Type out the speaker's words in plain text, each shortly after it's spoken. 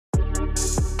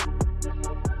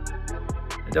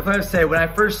Definitely have to say, when I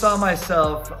first saw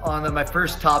myself on my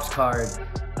first Topps card,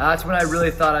 that's when I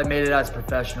really thought I made it as a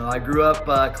professional. I grew up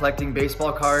collecting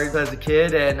baseball cards as a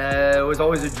kid, and it was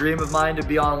always a dream of mine to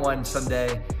be on one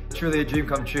someday. Truly a dream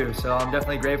come true, so I'm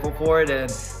definitely grateful for it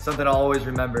and something I'll always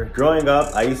remember. Growing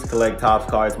up, I used to collect Topps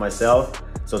cards myself,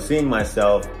 so seeing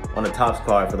myself on a Topps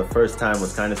card for the first time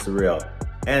was kind of surreal.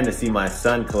 And to see my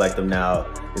son collect them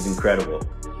now is incredible.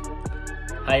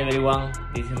 Hi everyone,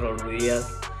 this is Raul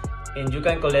Diaz, and you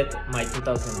can collect my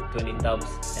 2020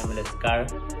 Topps MLS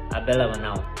card available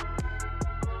now.